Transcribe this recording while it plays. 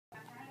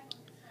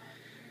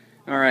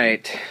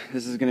Alright,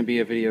 this is going to be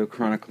a video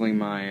chronicling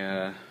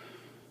my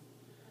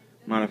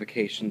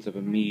modifications of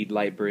a Meade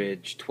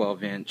Lightbridge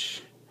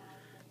 12-inch.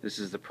 This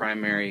is the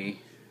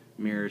primary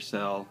mirror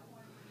cell.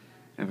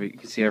 And you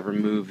can see I've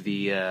removed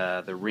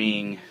the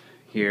ring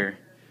here,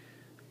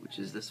 which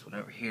is this one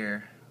over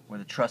here, where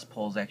the truss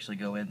poles actually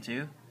go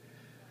into.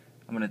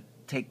 I'm going to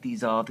take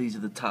these off. These are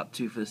the top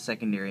two for the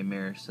secondary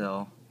mirror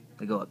cell.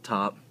 They go up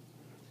top.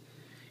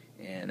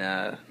 And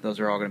those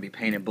are all going to be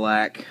painted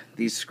black.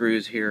 These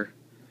screws here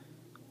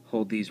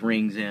hold these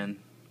rings in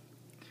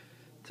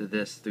to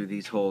this through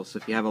these holes. So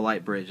if you have a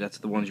Lightbridge, that's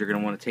the ones you're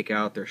going to want to take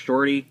out. They're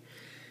shorty.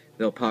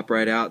 They'll pop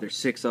right out. There's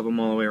 6 of them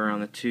all the way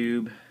around the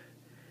tube.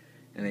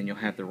 And then you'll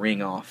have the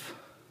ring off.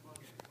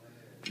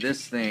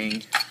 This thing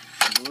is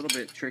a little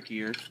bit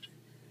trickier,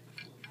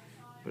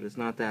 but it's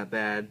not that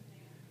bad.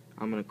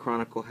 I'm going to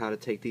chronicle how to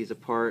take these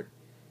apart.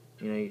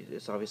 You know,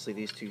 it's obviously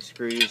these 2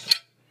 screws,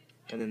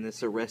 and then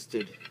this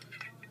arrested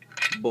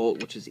bolt,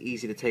 which is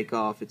easy to take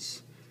off.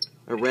 It's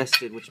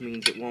arrested, which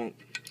means it won't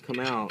come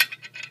out,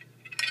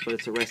 but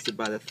it's arrested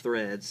by the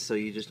threads, so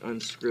you just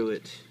unscrew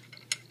it.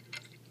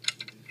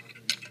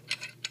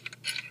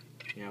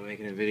 Yeah, I'm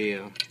making a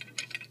video.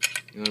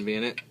 You want to be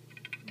in it?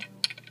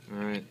 No.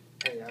 Alright.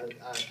 Hey,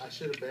 I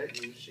should have bet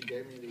you. She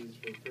gave me these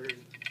for free.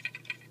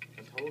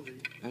 I told you.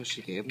 Oh,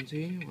 she gave them to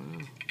you?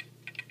 Wow.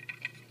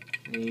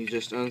 And you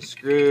just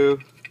unscrew.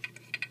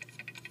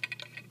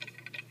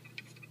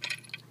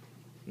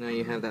 Now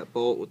you have that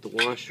bolt with the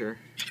washer.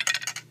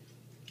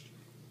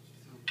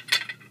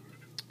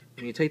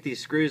 When you take these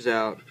screws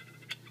out,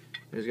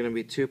 there's going to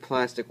be 2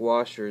 plastic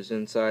washers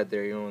inside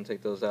there. You want to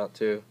take those out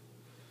too.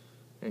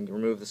 And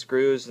remove the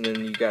screws, and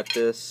then you got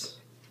this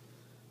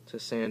to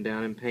sand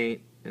down and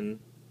paint, and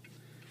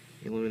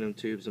the aluminum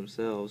tubes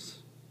themselves.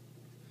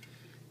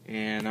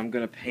 And I'm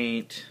going to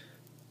paint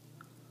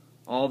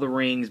all the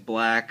rings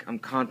black.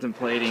 I'm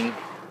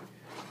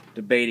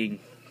debating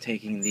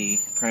taking the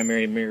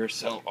primary mirror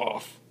cell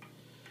off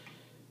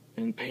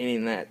and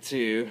painting that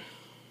too,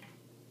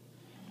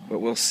 but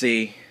we'll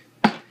see.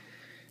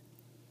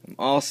 I'm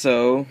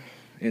also,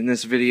 in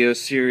this video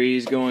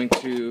series, going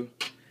to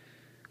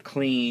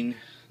clean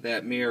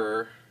that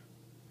mirror,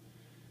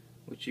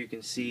 which you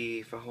can see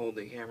if I hold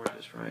the camera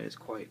just right, it's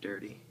quite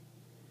dirty.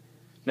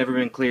 Never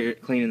been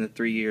clean in the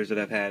 3 years that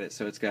I've had it,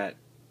 so it's got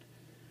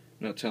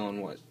no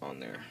telling what's on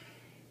there.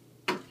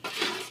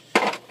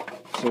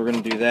 So we're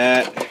going to do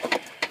that.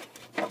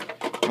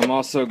 I'm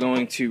also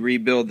going to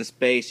rebuild this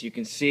base. You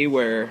can see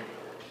where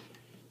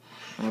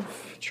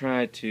I've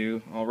tried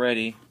to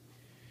already.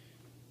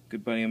 A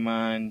good buddy of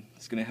mine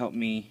is going to help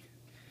me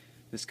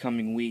this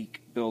coming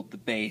week build the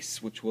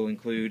base, which will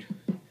include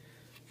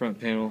front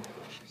panel,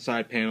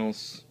 side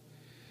panels.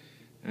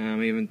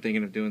 I'm even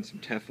thinking of doing some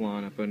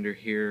Teflon up under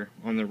here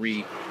on the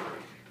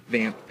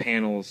revamped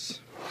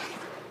panels.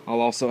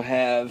 I'll also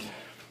have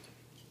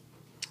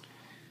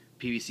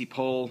PVC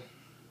pole.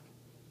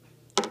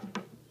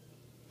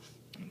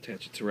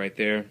 Attach it to right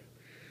there.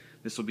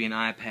 This will be an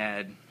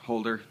iPad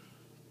holder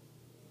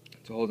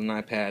to hold an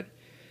iPad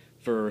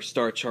for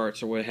star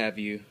charts or what have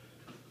you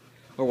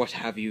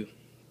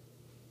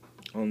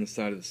on the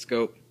side of the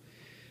scope.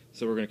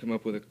 So we're going to come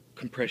up with a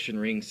compression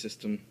ring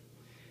system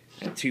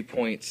at 2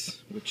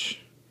 points,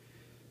 which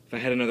if I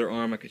had another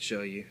arm I could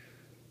show you,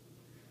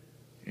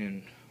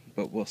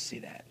 but we'll see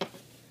that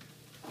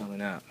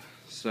coming up.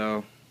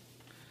 So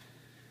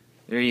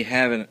there you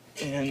have it.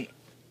 And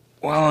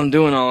while I'm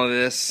doing all of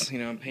this, you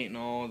know, I'm painting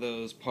all of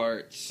those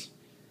parts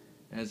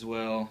as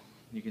well.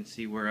 You can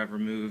see where I've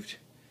removed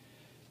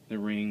the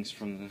rings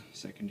from the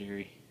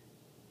secondary.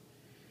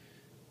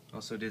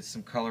 Also did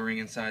some coloring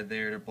inside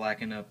there to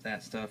blacken up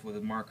that stuff with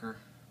a marker.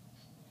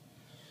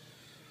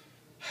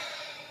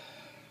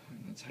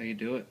 That's how you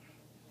do it.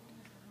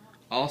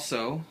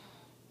 Also,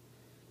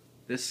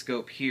 this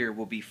scope here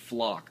will be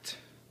flocked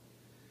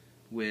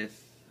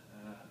with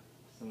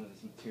some of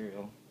this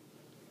material.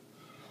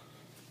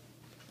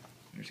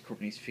 There's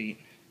Courtney's feet.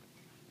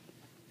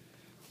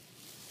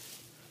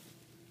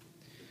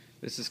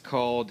 This is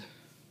called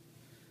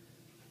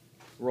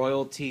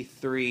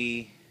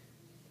royalty-free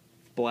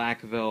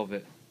black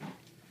velvet.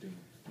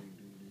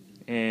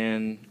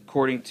 And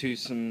according to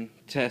some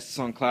tests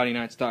on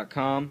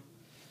cloudynights.com,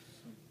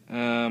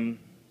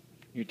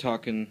 you're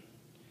talking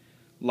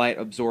light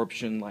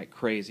absorption like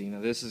crazy.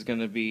 Now this is going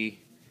to be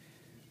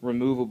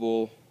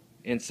removable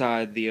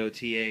inside the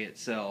OTA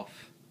itself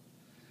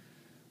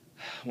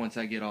once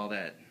I get all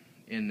that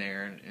in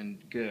there and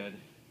good.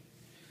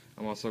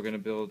 I'm also going to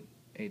build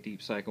a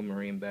deep cycle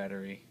marine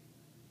battery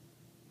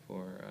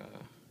for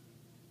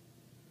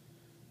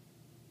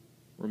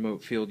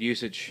remote field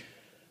usage.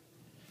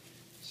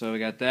 So we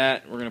got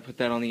that. We're going to put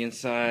that on the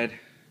inside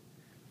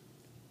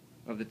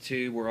of the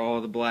tube where all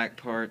of the black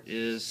part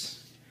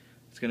is.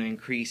 It's going to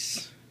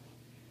increase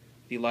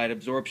the light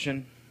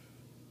absorption,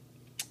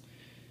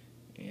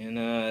 and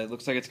it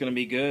looks like it's going to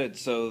be good.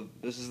 So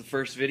this is the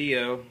first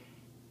video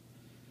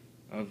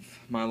of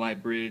my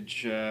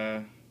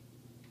Lightbridge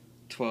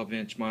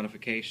 12-inch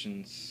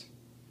modifications.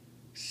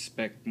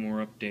 Expect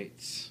more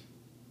updates.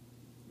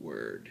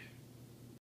 Word.